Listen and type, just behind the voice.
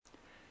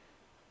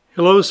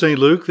Hello, St.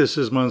 Luke. This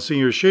is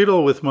Monsignor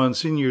Shadle with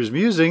Monsignor's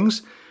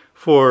Musings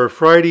for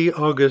Friday,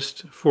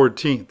 August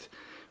 14th.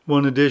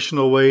 One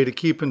additional way to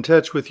keep in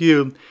touch with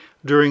you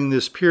during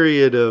this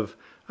period of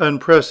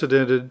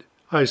unprecedented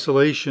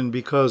isolation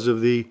because of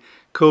the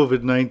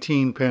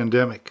COVID-19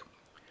 pandemic.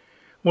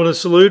 I want to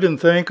salute and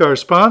thank our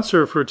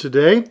sponsor for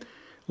today,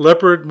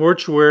 Leopard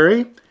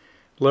Mortuary.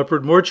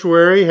 Leopard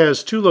Mortuary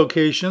has two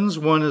locations.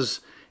 One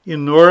is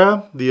in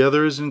Nora, the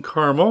other is in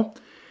Carmel,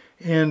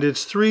 and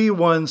it's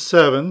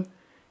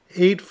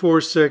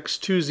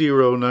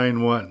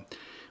 317-846-2091.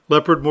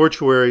 Leopard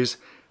Mortuaries.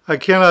 I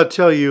cannot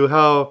tell you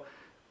how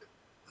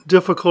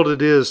difficult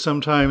it is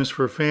sometimes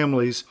for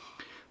families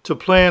to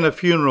plan a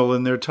funeral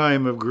in their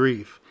time of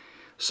grief.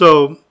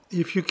 So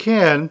if you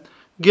can,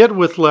 get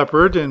with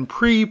Leopard and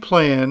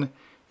pre-plan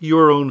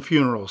your own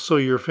funeral so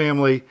your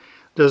family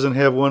doesn't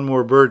have one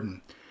more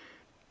burden.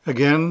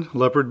 Again,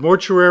 Leopard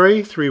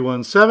Mortuary,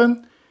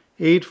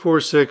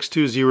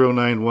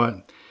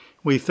 317-846-2091.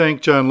 We thank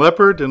John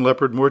Leopard and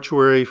Leopard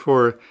Mortuary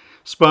for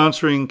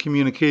sponsoring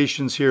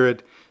communications here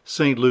at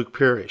St. Luke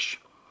Parish.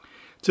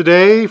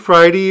 Today,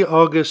 Friday,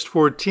 August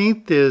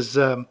 14th, is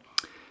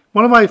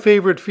one of my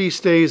favorite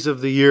feast days of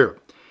the year.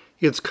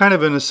 It's kind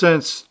of, in a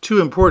sense, two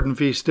important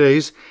feast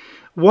days.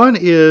 One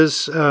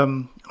is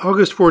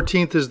August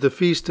 14th is the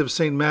feast of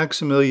St.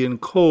 Maximilian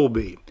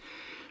Kolbe.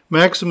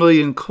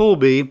 Maximilian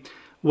Kolbe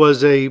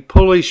was a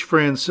Polish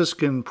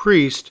Franciscan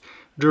priest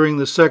during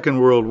the Second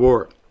World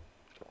War.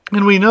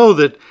 And we know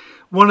that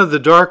one of the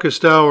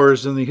darkest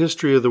hours in the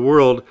history of the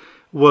world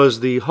was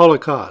the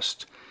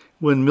Holocaust,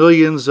 when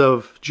millions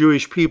of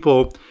Jewish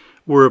people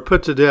were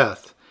put to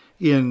death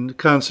in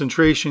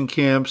concentration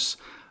camps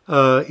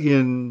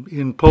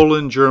in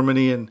Poland,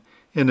 Germany, and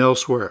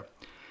elsewhere.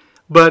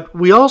 But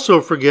we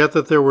also forget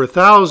that there were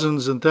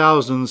thousands and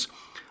thousands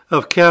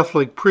of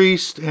Catholic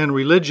priests and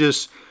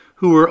religious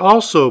who were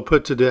also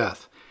put to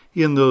death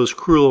in those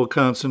cruel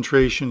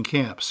concentration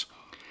camps.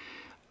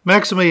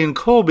 Maximilian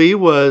Kolbe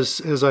was,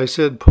 as I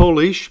said,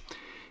 Polish.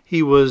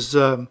 He was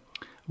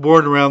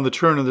born around the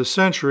turn of the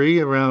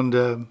century, around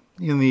in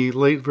the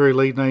very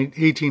late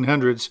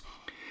 1800s.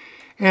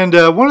 And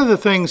one of the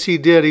things he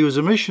did, he was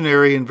a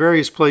missionary in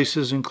various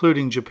places,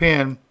 including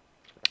Japan.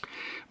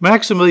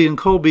 Maximilian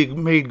Kolbe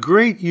made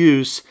great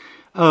use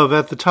of,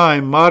 at the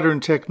time,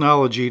 modern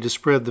technology to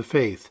spread the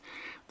faith.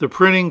 The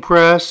printing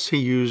press, he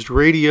used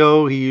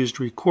radio, he used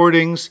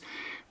recordings,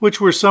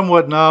 which were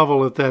somewhat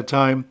novel at that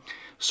time,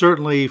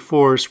 certainly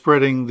for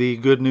spreading the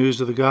good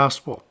news of the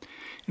gospel.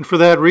 And for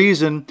that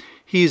reason,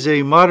 he's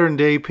a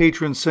modern-day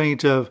patron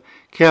saint of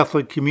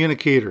Catholic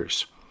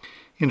communicators.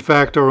 In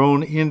fact, our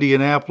own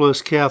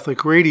Indianapolis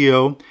Catholic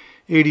Radio,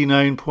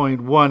 89.1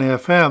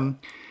 FM,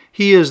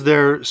 he is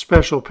their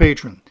special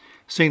patron,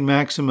 St.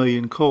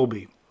 Maximilian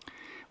Kolbe.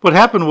 What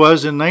happened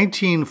was, in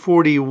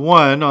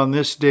 1941, on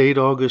this date,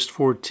 August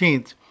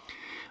 14th,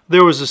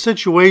 there was a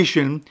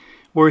situation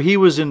where he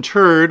was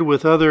interred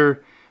with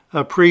other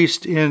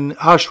priests in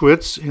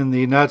Auschwitz, in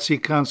the Nazi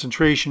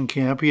concentration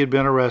camp. He had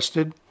been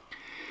arrested.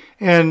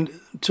 And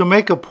to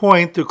make a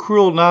point, the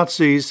cruel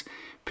Nazis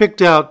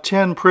picked out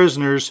 10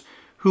 prisoners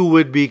who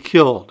would be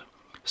killed.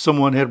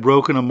 Someone had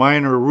broken a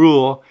minor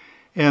rule,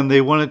 and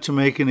they wanted to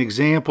make an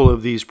example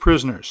of these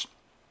prisoners.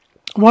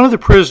 One of the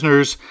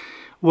prisoners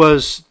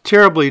was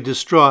terribly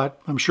distraught.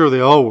 I'm sure they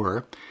all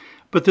were.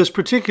 But this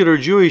particular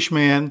Jewish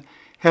man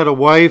had a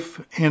wife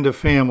and a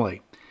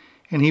family.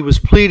 And he was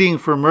pleading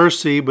for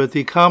mercy, but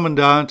the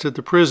commandant at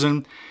the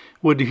prison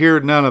would hear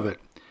none of it.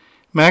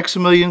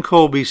 Maximilian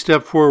Kolbe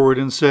stepped forward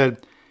and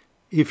said,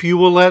 "If you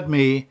will let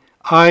me,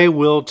 I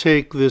will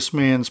take this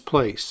man's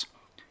place."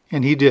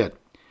 And he did.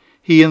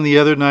 He and the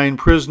other 9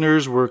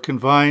 prisoners were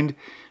confined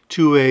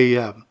to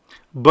a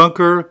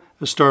bunker,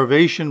 a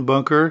starvation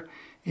bunker,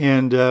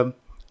 and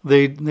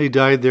they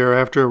died there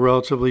after a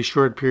relatively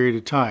short period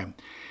of time.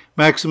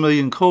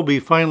 Maximilian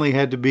Kolbe finally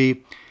had to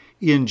be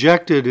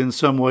injected in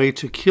some way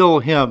to kill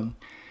him.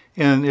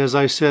 And as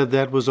I said,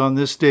 that was on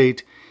this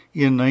date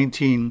in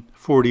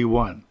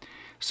 1941.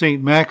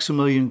 St.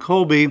 Maximilian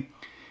Kolbe,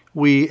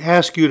 we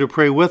ask you to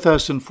pray with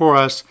us and for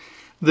us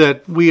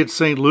that we at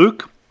St.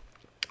 Luke,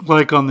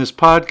 like on this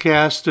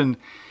podcast and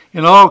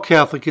in all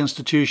Catholic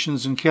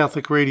institutions and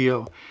Catholic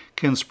radio,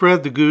 can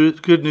spread the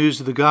good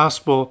news of the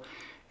gospel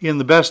in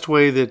the best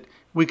way that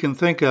we can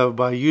think of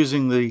by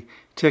using the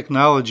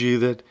technology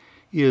that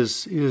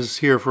is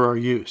here for our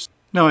use.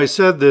 Now, I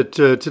said that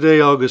today,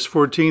 August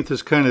 14th,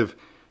 is kind of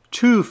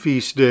two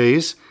feast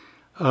days,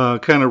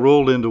 kind of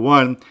rolled into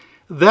one.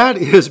 That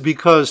is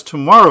because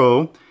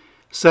tomorrow,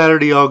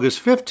 Saturday,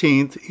 August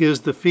 15th,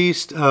 is the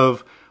feast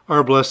of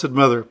our Blessed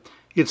Mother.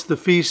 It's the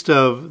feast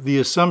of the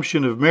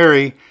Assumption of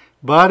Mary,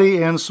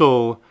 body and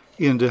soul,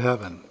 into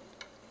heaven.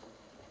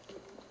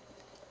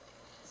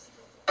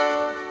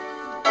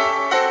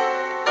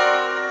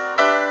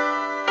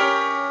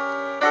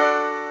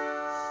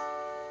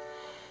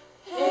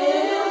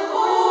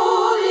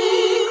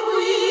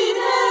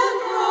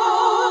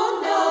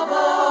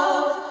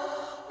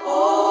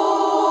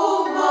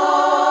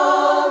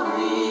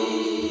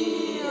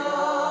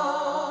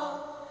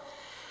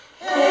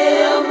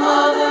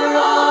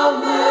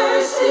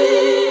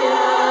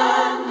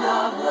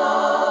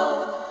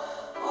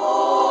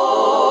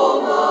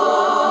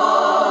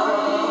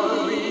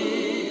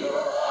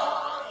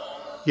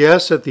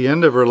 Yes, at the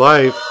end of her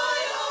life,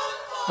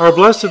 our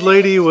Blessed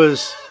Lady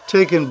was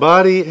taken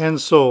body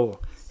and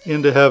soul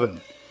into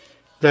heaven.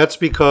 That's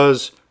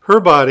because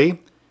her body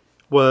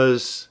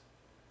was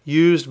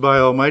used by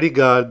Almighty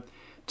God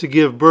to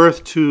give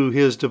birth to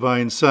His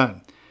divine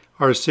Son,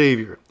 our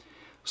Savior.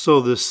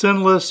 So the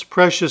sinless,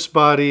 precious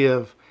body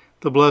of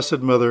the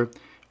Blessed Mother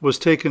was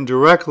taken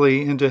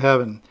directly into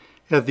heaven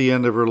at the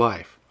end of her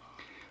life.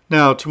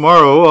 Now,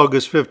 tomorrow,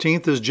 August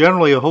 15th, is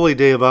generally a holy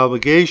day of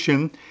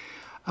obligation.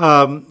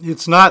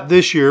 It's not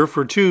this year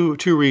for two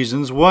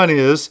reasons. One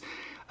is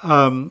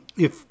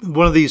if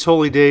one of these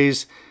holy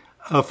days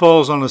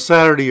falls on a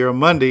Saturday or a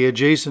Monday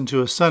adjacent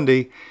to a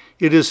Sunday,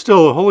 it is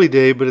still a holy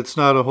day, but it's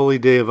not a holy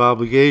day of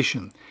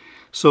obligation.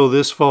 So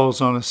this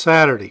falls on a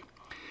Saturday.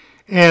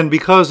 And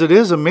because it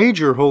is a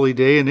major holy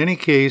day, in any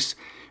case,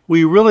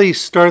 we really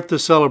start the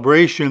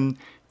celebration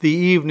the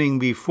evening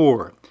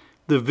before,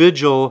 the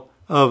vigil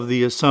of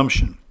the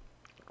Assumption.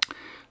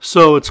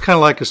 So it's kind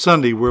of like a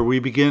Sunday where we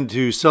begin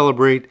to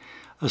celebrate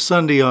a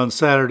Sunday on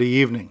Saturday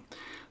evening.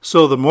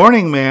 So the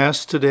morning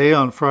Mass today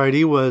on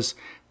Friday was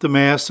the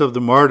Mass of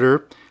the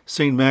martyr,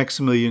 St.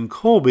 Maximilian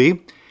Kolbe,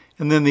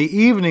 and then the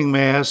evening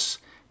Mass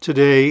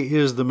today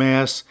is the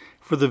Mass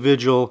for the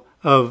vigil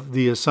of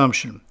the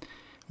Assumption.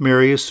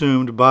 Mary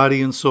assumed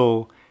body and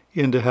soul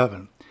into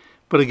heaven.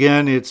 But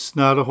again, it's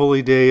not a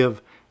holy day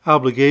of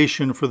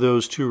obligation for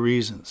those two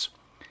reasons.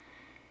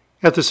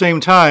 At the same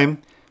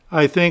time,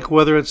 I think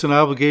whether it's an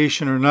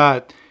obligation or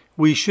not,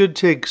 we should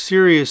take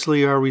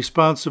seriously our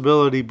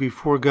responsibility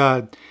before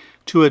God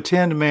to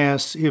attend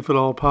Mass if at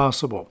all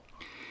possible.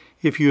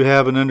 If you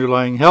have an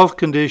underlying health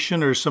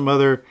condition or some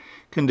other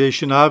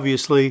condition,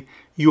 obviously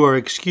you are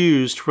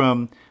excused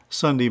from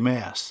Sunday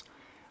Mass.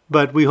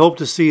 But we hope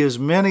to see as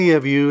many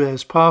of you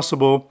as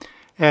possible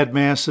at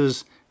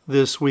Masses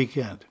this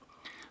weekend.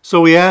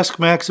 So we ask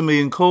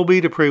Maximilian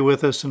Kolbe to pray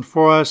with us and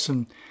for us,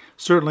 and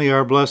certainly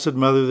our Blessed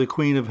Mother, the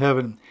Queen of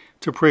Heaven,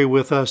 to pray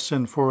with us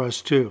and for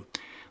us too,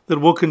 that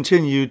we'll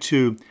continue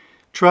to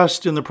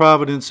trust in the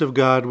providence of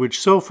God, which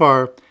so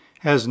far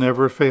has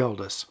never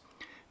failed us.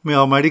 May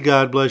Almighty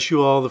God bless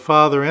you all, the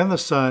Father and the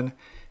Son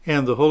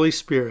and the Holy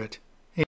Spirit.